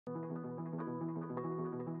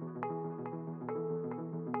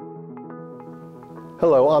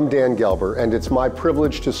Hello, I'm Dan Gelber, and it's my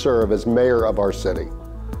privilege to serve as mayor of our city.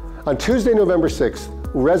 On Tuesday, November 6th,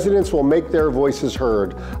 residents will make their voices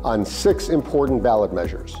heard on 6 important ballot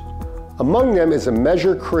measures. Among them is a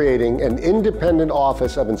measure creating an independent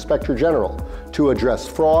office of Inspector General to address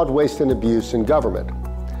fraud, waste, and abuse in government,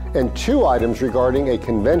 and 2 items regarding a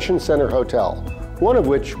convention center hotel, one of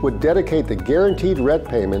which would dedicate the guaranteed rent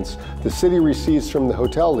payments the city receives from the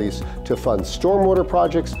hotel lease to fund stormwater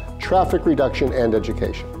projects, traffic reduction, and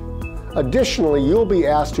education. Additionally, you'll be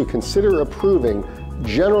asked to consider approving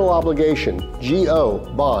general obligation, GO,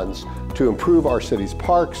 bonds to improve our city's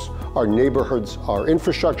parks, our neighborhoods, our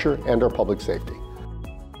infrastructure, and our public safety.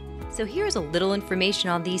 So here's a little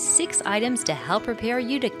information on these 6 items to help prepare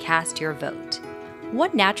you to cast your vote.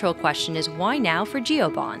 One natural question is, why now for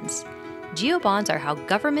GO bonds? GO bonds are how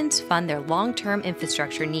governments fund their long-term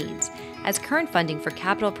infrastructure needs, as current funding for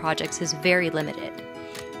capital projects is very limited.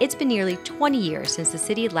 It's been nearly 20 years since the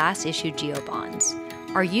city last issued GO bonds.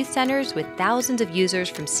 Our youth centers, with thousands of users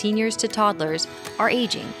from seniors to toddlers, are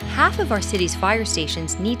aging. Half of our city's fire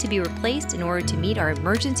stations need to be replaced in order to meet our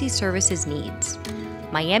emergency services needs.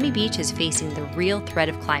 Miami Beach is facing the real threat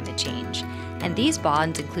of climate change, and these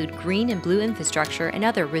bonds include green and blue infrastructure and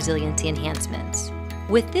other resiliency enhancements.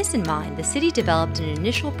 With this in mind, the city developed an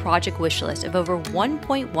initial project wish list of over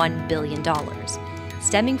 $1.1 billion,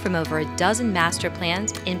 stemming from over a dozen master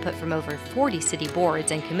plans, input from over 40 city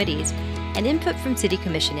boards and committees, and input from city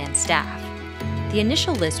commission and staff. The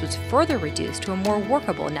initial list was further reduced to a more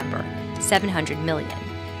workable number, $700 million.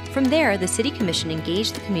 From there, the city commission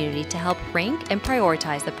engaged the community to help rank and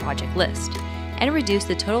prioritize the project list, and reduce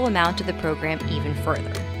the total amount of the program even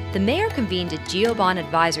further. The mayor convened a GO bond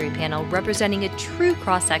advisory panel representing a true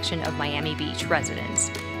cross-section of Miami Beach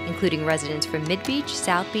residents, including residents from Mid-Beach,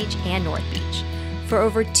 South Beach, and North Beach. For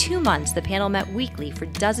over 2 months, the panel met weekly for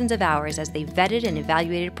dozens of hours as they vetted and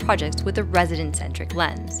evaluated projects with a resident-centric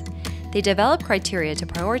lens. They developed criteria to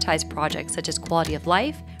prioritize projects such as quality of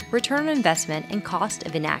life, return on investment, and cost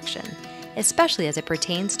of inaction, especially as it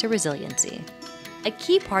pertains to resiliency. A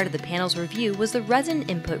key part of the panel's review was the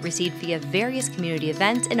resident input received via various community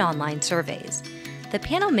events and online surveys. The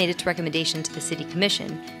panel made its recommendation to the City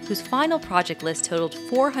Commission, whose final project list totaled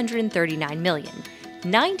 $439 million,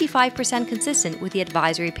 95% consistent with the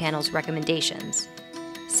advisory panel's recommendations.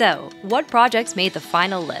 So, what projects made the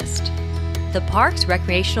final list? The Parks,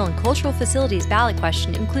 Recreational, and Cultural Facilities ballot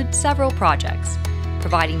question includes several projects,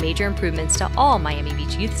 providing major improvements to all Miami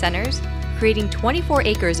Beach youth centers, creating 24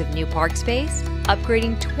 acres of new park space,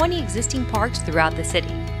 upgrading 20 existing parks throughout the city,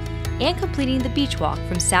 and completing the beach walk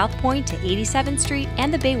from South Point to 87th Street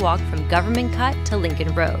and the Bay Walk from Government Cut to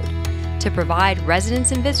Lincoln Road, to provide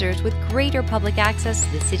residents and visitors with greater public access to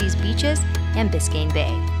the city's beaches and Biscayne Bay.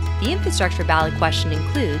 The infrastructure ballot question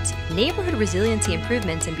includes neighborhood resiliency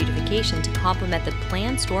improvements and beautification to complement the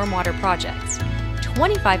planned stormwater projects.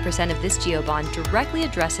 25% of this GO bond directly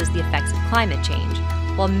addresses the effects of climate change,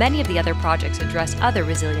 while many of the other projects address other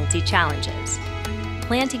resiliency challenges.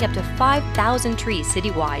 Planting up to 5,000 trees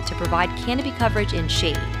citywide to provide canopy coverage and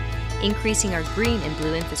shade, increasing our green and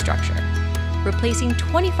blue infrastructure, replacing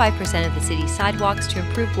 25% of the city's sidewalks to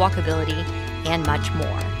improve walkability, and much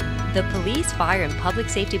more. The police, fire, and public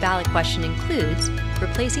safety ballot question includes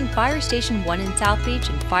replacing Fire Station 1 in South Beach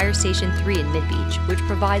and Fire Station 3 in Mid-Beach, which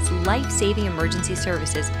provides life-saving emergency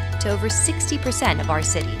services to over 60% of our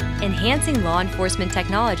city. Enhancing law enforcement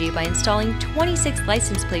technology by installing 26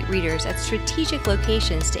 license plate readers at strategic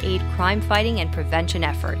locations to aid crime fighting and prevention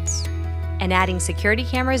efforts. And adding security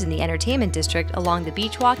cameras in the entertainment district along the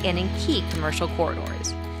beach walk and in key commercial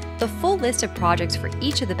corridors. The full list of projects for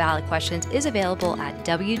each of the ballot questions is available at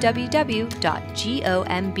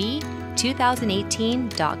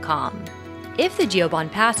www.gomb2018.com. If the GO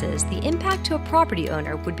bond passes, the impact to a property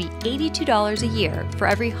owner would be $82 a year for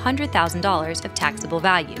every $100,000 of taxable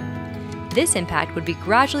value. This impact would be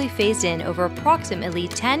gradually phased in over approximately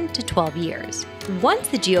 10 to 12 years. Once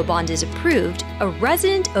the GO bond is approved, a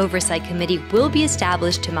resident oversight committee will be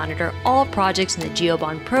established to monitor all projects in the GO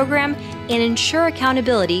bond program and ensure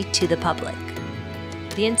accountability to the public.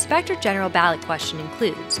 The Inspector General ballot question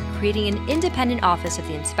includes creating an independent office of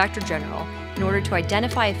the Inspector General in order to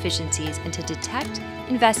identify efficiencies and to detect,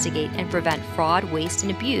 investigate, and prevent fraud, waste,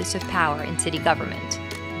 and abuse of power in city government.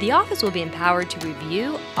 The office will be empowered to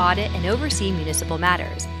review, audit, and oversee municipal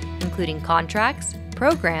matters, including contracts,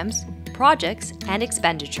 programs, projects, and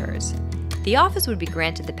expenditures. The office would be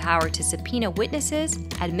granted the power to subpoena witnesses,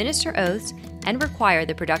 administer oaths, and require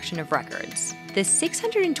the production of records. The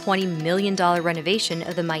 $620 million renovation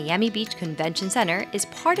of the Miami Beach Convention Center is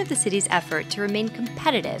part of the city's effort to remain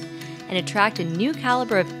competitive and attract a new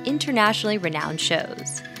caliber of internationally renowned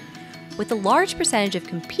shows. With a large percentage of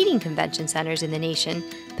competing convention centers in the nation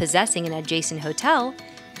possessing an adjacent hotel,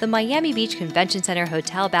 the Miami Beach Convention Center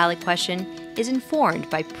hotel ballot question is informed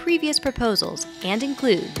by previous proposals and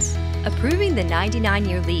includes approving the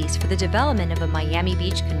 99-year lease for the development of a Miami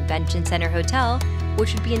Beach Convention Center hotel,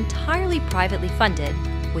 which would be entirely privately funded,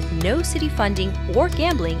 with no city funding or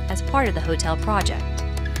gambling as part of the hotel project.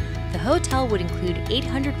 The hotel would include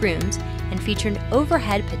 800 rooms and feature an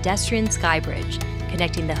overhead pedestrian skybridge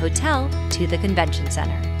connecting the hotel to the convention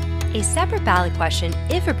center. A separate ballot question,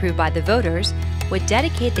 if approved by the voters, would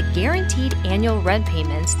dedicate the guaranteed annual rent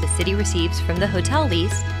payments the city receives from the hotel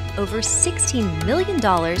lease, over $16 million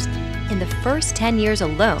in the first 10 years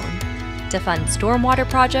alone, to fund stormwater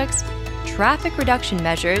projects, traffic reduction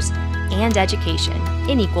measures, and education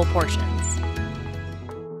in equal portions.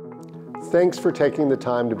 Thanks for taking the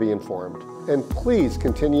time to be informed, and please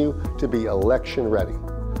continue to be election ready.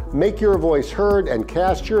 Make your voice heard and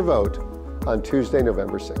cast your vote on Tuesday,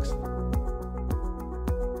 November 6th.